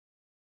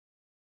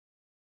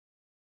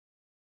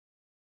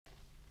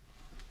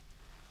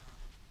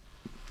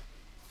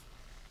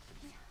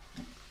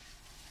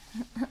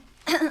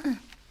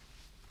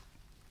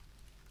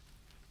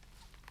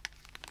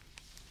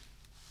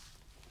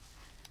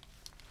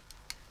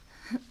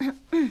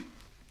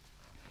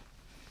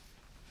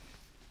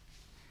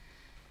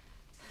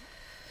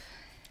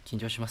緊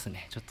張します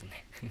ね、ちょっと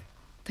ね。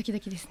ドキド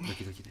キですね。ド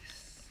キドキで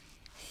す。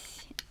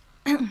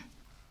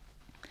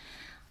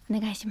お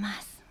願いしま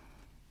す。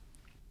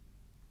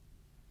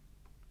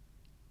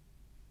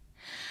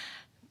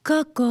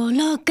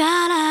心か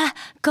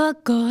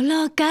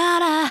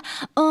ら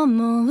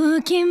思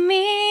う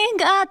君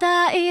が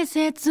大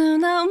切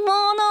なもの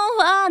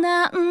は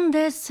何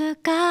です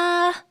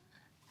か？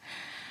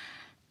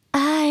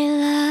 I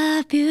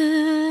love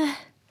you。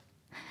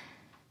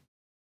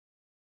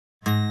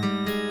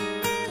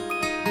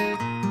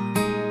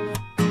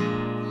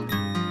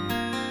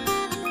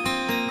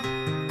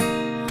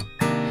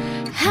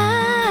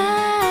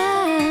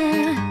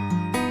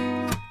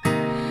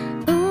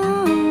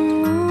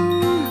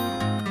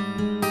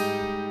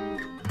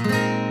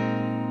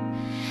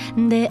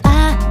出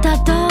会った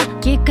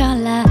時か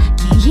ら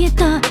きっ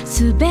と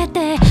全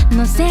て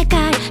の世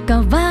界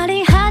変わ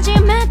り始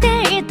め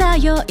ていた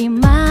よ。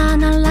今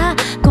なら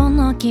こ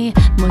の気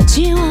持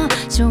ちを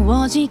正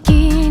直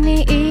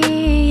に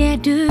言え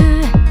る。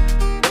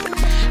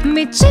道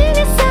に咲い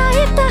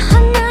た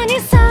花に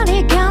さ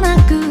りげな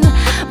く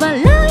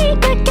笑い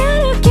かけ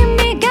る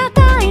君が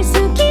大好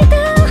きだ。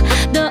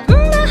どん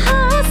な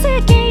宝石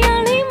よ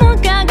りも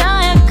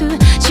輝く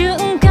瞬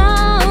間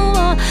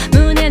を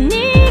胸に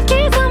刻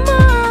む。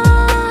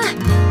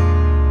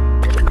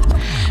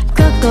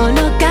心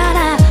から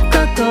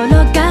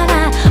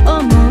思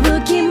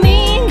う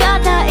君が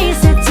大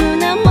切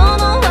なも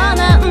のは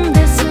何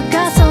です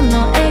か？そ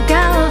の笑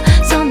顔、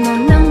その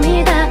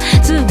涙、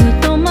ずっ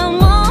と守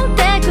っ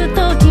てく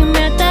と決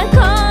めた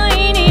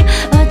恋に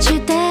落ち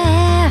て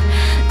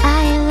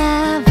I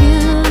love you。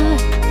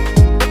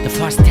 The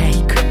first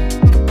take。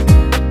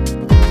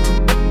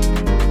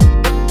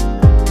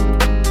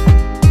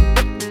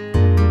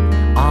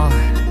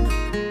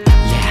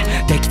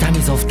 Yeah、 できた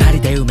溝を二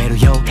人で埋める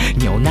よう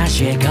に同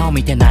じ笑顔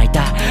見て泣い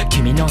た。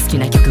君の好き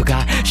な曲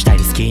がした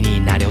り好き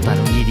になりおた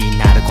のにに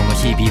なるこの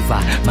日々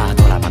はまあ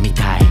ドラマみ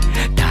たい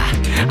だ。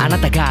あな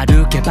たが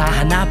歩けば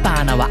花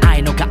々は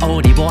愛の香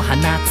りを放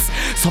つ。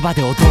そば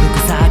で踊る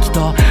草木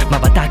と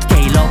瞬きて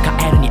色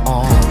変えるに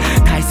オン。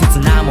大切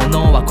なも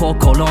のは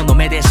心の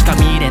目でしか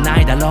見れな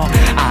いだろう。あ、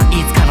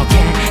いつかの喧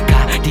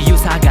嘩理由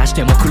探し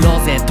てもクロ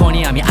ーゼット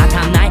に網当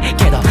たんない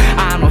けど、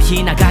あの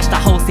日流した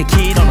宝石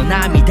色の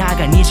涙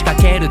がにしか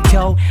ける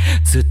今日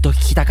ずっと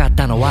聞きたかっ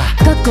たのは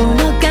心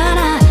か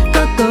ら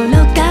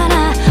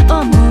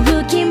思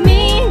う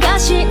君が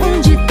信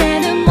じて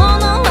るも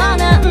のは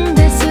何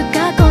です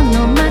か？こ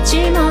の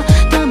街の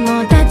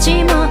友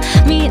達も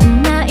み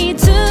んない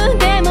つ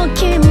でも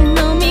君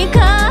の味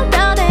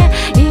方で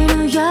い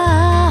るよ。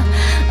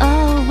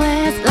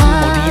 Always love。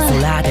 曇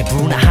り空で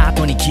ブナハー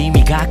トに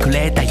君がく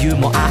れたユー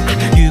モア。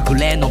夕暮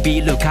れの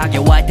ビル影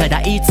はた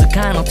だいつ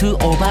かの2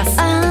 of us。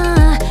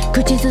 ああ、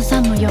口ず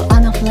さむよあ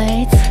のフ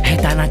レーズ。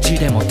下手な字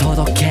でも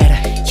届ける。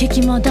引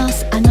き戻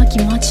すあの気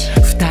持ち。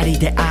二人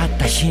で会っ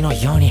た日の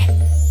ように。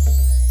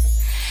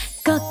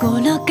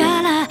心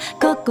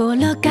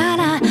か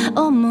ら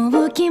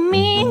思う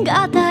君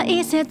が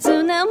大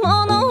切な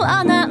もの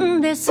は何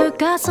です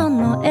か？そ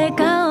の笑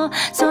顔、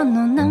そ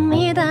の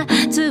涙、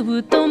ず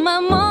っと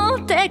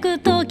守ってく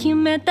と決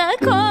めた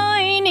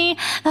恋に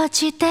落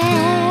ちて、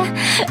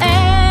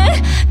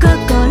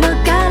心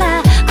か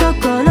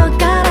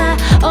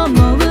ら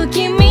思う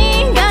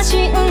君が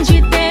信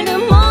じてる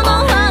も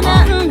のは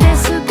何で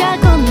すか？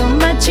この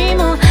街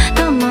も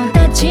友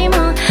達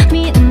も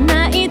みん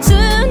ないつ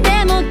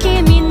でも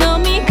君の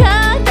味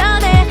方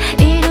で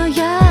いる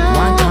よ。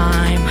 One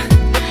time。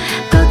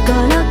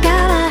 心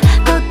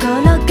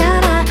か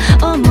ら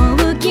思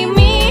う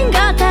君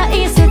が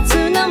大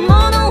切なも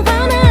のは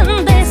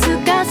何です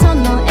か？そ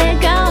の笑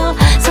顔、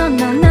そ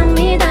の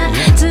涙、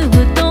ずっ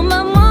と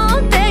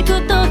守って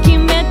くと決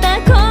めた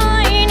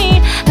恋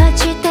に落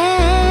ちて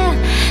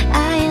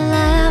I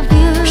love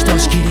you。 ひと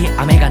しきり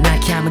雨が泣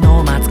き止むの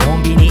を待つコ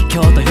ンビニ。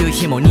今日という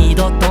日も二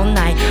度と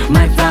ない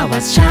m-flo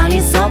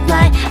shining so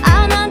bright。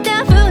 あな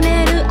た触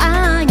れる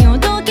愛を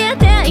溶け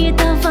てい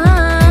た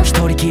わ。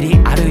一人きり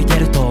歩いて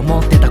ると思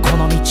ってたこ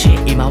の道、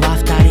今は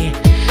二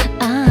人。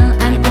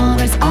 I'm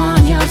always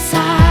on your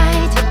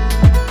side。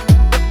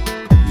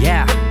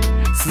 Yeah、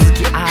 鈴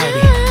木愛理。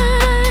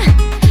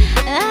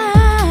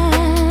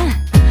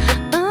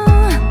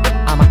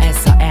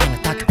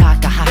m-flo Taku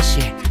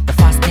Takahashi the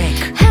first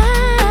take。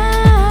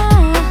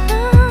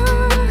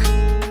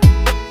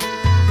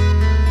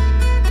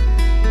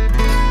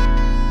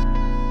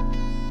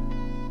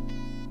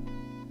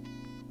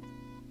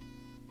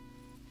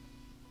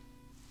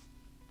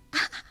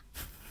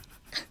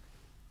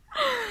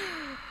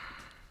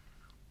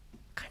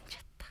 噛んじゃ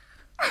った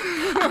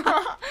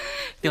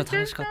でも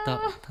楽し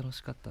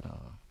かったな。